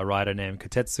 by a writer named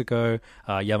Kotetsuko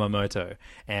Yamamoto.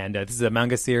 And this is a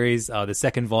manga series. The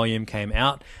second volume came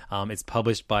out. It's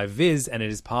published by Viz, and it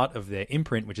is part of their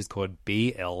imprint, which is called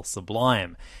BL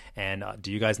Sublime. And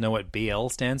do you guys know what BL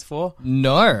stands for?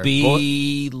 No.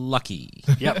 Be lucky.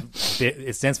 Yep.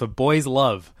 It stands for Boys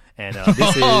Love. And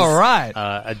this is right.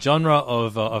 A genre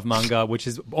of manga which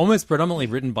is almost predominantly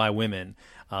written by women,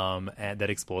 and that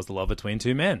explores the love between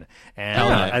two men.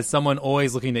 And as someone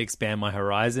always looking to expand my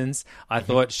horizons, I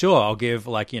thought, sure, I'll give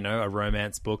a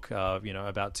romance book,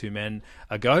 about two men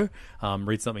a go.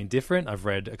 Read something different. I've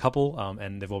read a couple,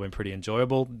 and they've all been pretty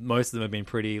enjoyable. Most of them have been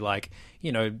pretty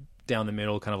down the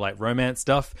middle, kind of like romance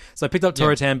stuff. So I picked up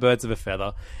Toratan, Birds of a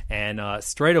Feather, and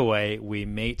straight away we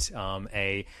meet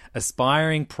a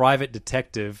aspiring private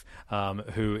detective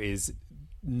who is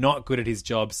not good at his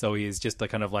job, so he is just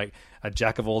a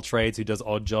jack of all trades who does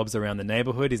odd jobs around the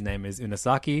neighborhood. His name is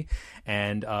Unasaki,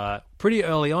 and pretty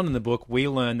early on in the book, we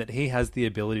learn that he has the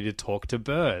ability to talk to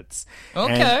birds.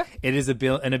 Okay. And it is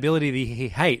an ability that he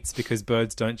hates because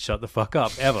birds don't shut the fuck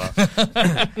up, ever.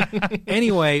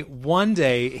 Anyway, one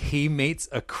day he meets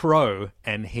a crow,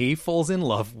 and he falls in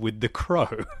love with the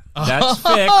crow. That's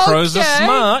fair. Crows are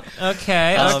smart.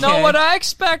 Okay. That's not what I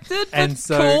expected, but and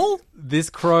so cool. This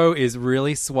crow is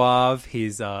really suave.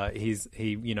 He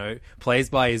plays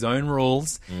by his own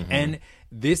rules. And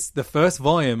the first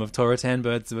volume of Toratan,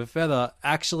 Birds of a Feather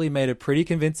actually made a pretty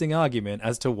convincing argument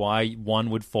as to why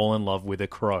one would fall in love with a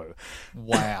crow.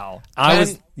 Wow.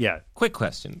 Quick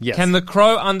question. Yes. Can the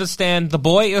crow understand the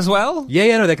boy as well?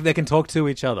 No, they can talk to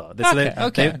each other. Okay.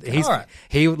 All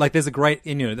right. There's a great,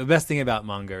 the best thing about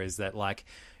manga is that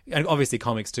and obviously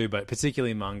comics too, but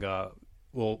particularly manga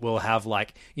will have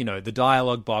the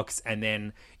dialogue box, and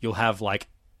then you'll have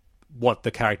what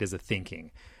the characters are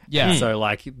thinking. Yeah. So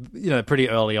pretty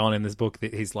early on in this book,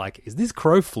 he's like, "Is this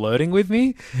crow flirting with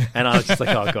me?" And I was just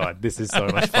like, "Oh god, this is so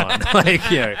much fun!"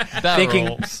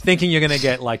 Thinking you're gonna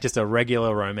get just a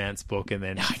regular romance book, and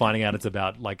then finding out it's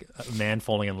about a man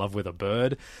falling in love with a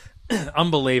bird.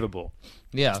 Unbelievable.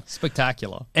 Yeah,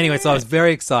 spectacular. Anyway, so I was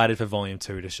very excited for Volume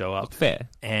 2 to show up. Fair.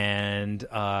 And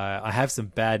I have some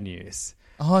bad news.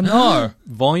 Oh no.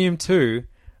 Volume 2,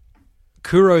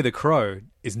 Kuro the Crow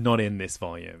is not in this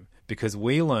volume, because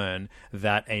we learn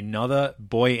that another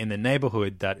boy in the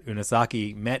neighborhood that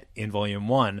Unasaki met in Volume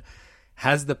 1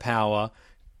 has the power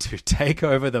to take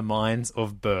over the minds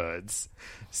of birds.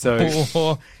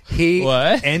 So he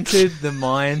entered the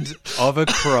mind of a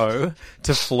crow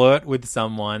to flirt with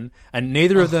someone, and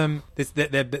neither of them,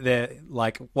 they're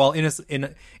while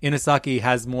Inasaki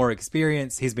has more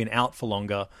experience, he's been out for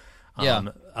longer.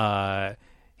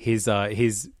 His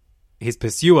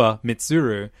pursuer,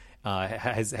 Mitsuru,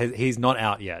 he's not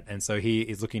out yet, and so he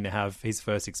is looking to have his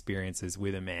first experiences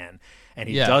with a man, and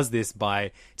he does this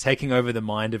by taking over the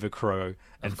mind of a crow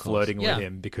and flirting with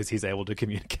him, because he's able to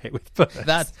communicate with birds.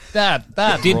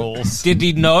 That rules. Did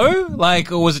he know?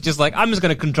 Or was it just I'm just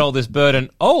going to control this bird, and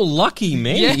lucky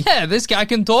me? Yeah, this guy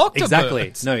can talk to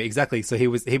birds. No, exactly. So he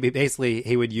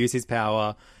would use his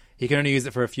power. He can only use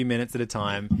it for a few minutes at a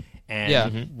time,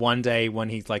 and one day when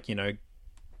he's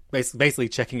basically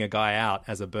checking a guy out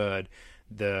as a bird,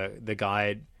 the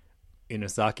guy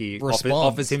Inasaki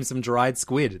offers him some dried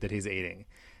squid that he's eating.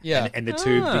 Yeah. And the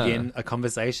two begin a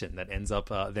conversation that ends up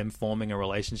them forming a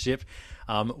relationship.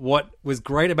 What was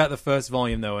great about the first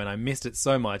volume, though, and I missed it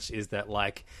so much, is that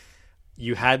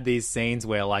you had these scenes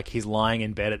where he's lying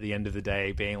in bed at the end of the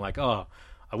day being like, "Oh,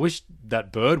 I wish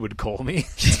that bird would call me."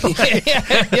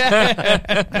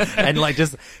 And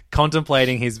just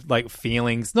contemplating his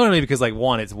feelings, not only because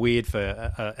one, it's weird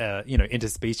for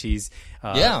interspecies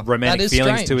romantic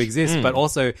feelings to exist, but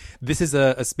also this is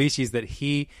a species that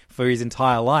he, for his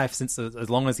entire life, since as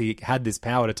long as he had this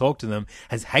power to talk to them,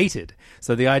 has hated.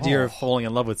 So the idea of falling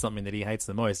in love with something that he hates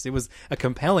the most, it was a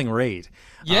compelling read.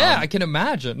 I can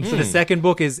imagine. So the second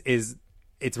book is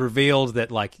it's revealed that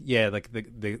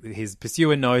his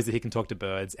pursuer knows that he can talk to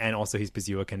birds, and also his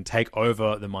pursuer can take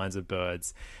over the minds of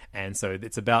birds, and so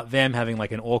it's about them having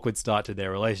an awkward start to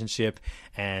their relationship,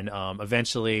 and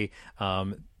eventually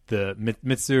the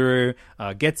Mitsuru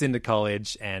gets into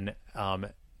college, and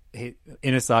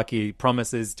Inasaki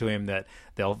promises to him that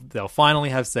they'll finally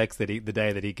have sex the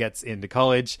day that he gets into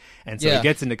college, and so he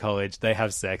gets into college, they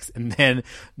have sex, and then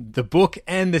the book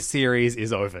and the series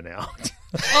is over now.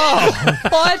 Oh,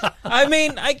 what? I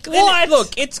mean,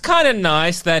 look, it's kind of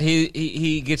nice that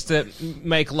he gets to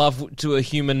make love to a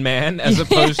human man as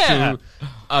opposed to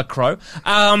a crow.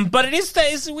 But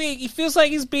it's weird. He feels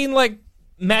like he's been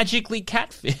magically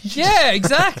catfish. Yeah,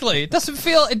 exactly. It doesn't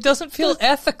feel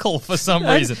ethical for some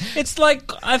reason. It's like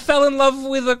I fell in love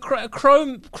with a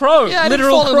crow. Yeah, I didn't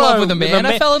literal fall in crow love with a man.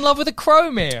 I fell in love with a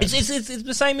crow man. It's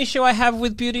the same issue I have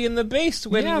with Beauty and the Beast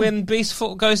when Beast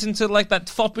goes into like that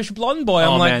foppish blonde boy.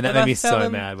 I'm like, man, that made me so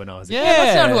mad when I was a kid.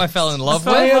 That's not who I fell in love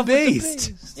with. a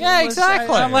beast. Yeah,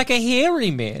 exactly. I'm like a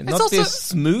hairy man, not also- this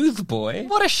smooth boy.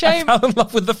 What a shame. I fell in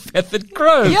love with the feathered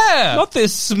crow. Yeah. Not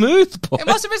this smooth boy. It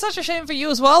must have been such a shame for you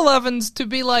as well, Evans, to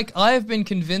be like, I have been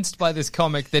convinced by this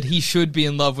comic that he should be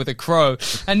in love with a crow,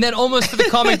 and then almost for the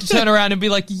comic to turn around and be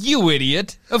like, you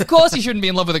idiot. Of course he shouldn't be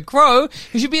in love with a crow.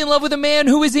 He should be in love with a man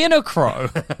who is in a crow.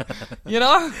 You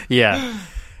know? Yeah.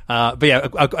 But yeah,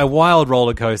 a wild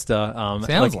roller coaster.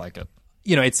 Sounds like it.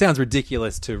 You know, it sounds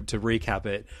ridiculous to recap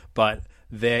it, but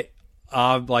there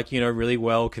are really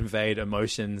well conveyed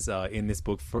emotions in this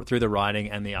book through the writing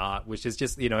and the art, which is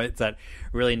just, it's that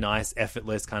really nice,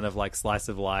 effortless kind of like slice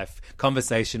of life,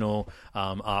 conversational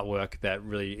artwork that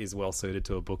really is well suited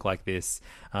to a book like this.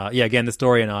 Again, the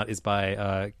story and art is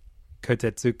by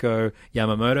Kotetsuko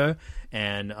Yamamoto,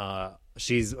 and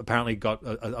she's apparently got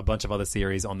a bunch of other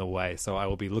series on the way, so I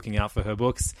will be looking out for her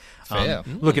books.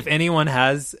 Look, if anyone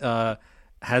has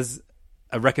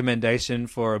a recommendation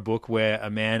for a book where a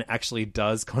man actually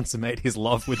does consummate his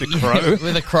love with a crow.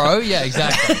 With a crow? Yeah,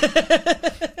 exactly.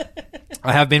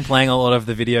 I have been playing a lot of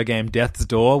the video game Death's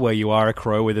Door, where you are a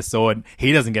crow with a sword.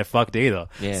 He doesn't get fucked either.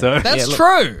 Yeah. So That's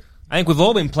true. I think we've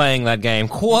all been playing that game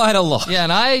quite a lot. Yeah,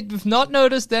 and I've not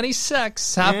noticed any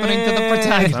sex happening to the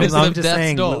protagonist I'm of just Death's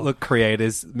saying, Door. look,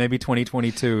 creators, maybe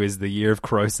 2022 is the year of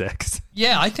crow sex.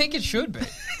 Yeah, I think it should be.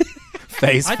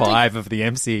 Phase 5 of the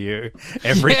MCU.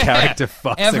 Every character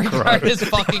fucks Every a crow. character's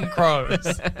fucking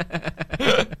crows.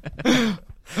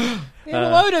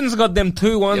 Well, Odin's got them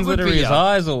two ones would that are be, his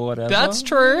eyes or whatever. That's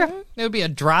true. It would be a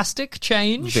drastic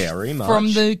change Very much.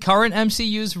 from the current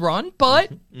MCU's run, but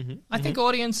I think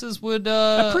audiences would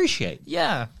Appreciate.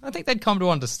 Yeah, I think they'd come to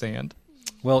understand.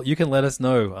 Well, you can let us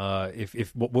know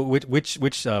which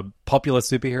popular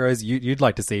superheroes you'd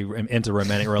like to see enter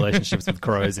romantic relationships with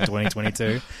crows in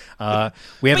 2022.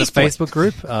 We have a Facebook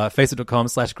group,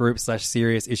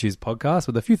 facebook.com/group/serious issues podcast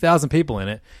with a few thousand people in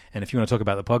it. And if you want to talk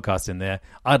about the podcast in there,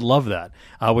 I'd love that.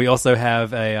 We also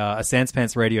have a Sans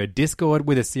Pants Radio Discord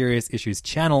with a Serious Issues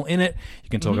channel in it.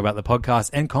 You can talk about the podcast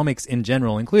and comics in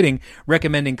general, including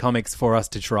recommending comics for us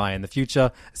to try in the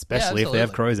future, especially if they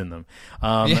have crows in them.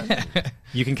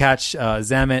 You can catch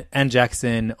Zammit and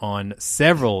Jackson on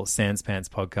several Sans Pants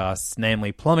podcasts,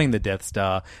 namely Plumbing the Death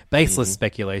Star, Baseless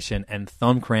Speculation, and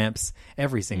Thumb Cramps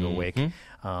every single week.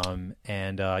 And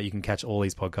you can catch all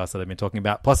these podcasts that I've been talking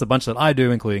about, plus a bunch that I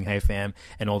do, including Hey Fam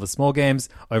and all the small games,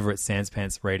 over at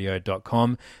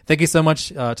sanspantsradio.com. Thank you so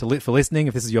much for listening.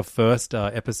 If this is your first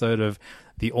episode of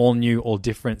the all-new,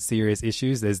 all-different Serious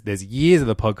Issues, there's years of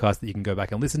the podcast that you can go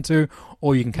back and listen to,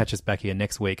 or you can catch us back here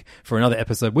next week for another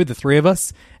episode with the three of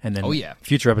us, and then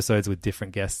future episodes with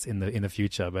different guests in the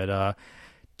future. But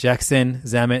Jackson,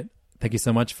 Zammit, thank you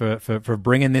so much for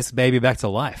bringing this baby back to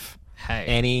life. Hey.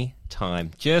 Any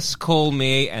time. Just call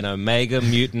me an Omega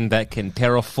mutant that can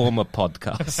terraform a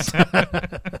podcast.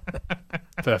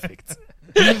 Perfect.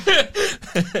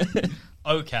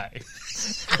 Okay.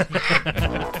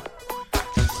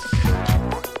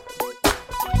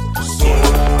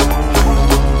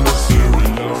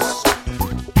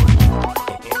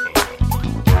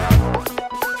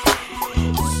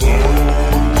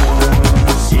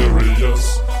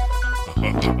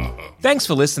 Thanks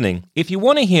for listening. If you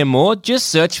want to hear more, just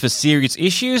search for Serious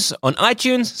Issues on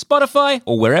iTunes, Spotify,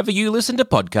 or wherever you listen to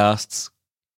podcasts.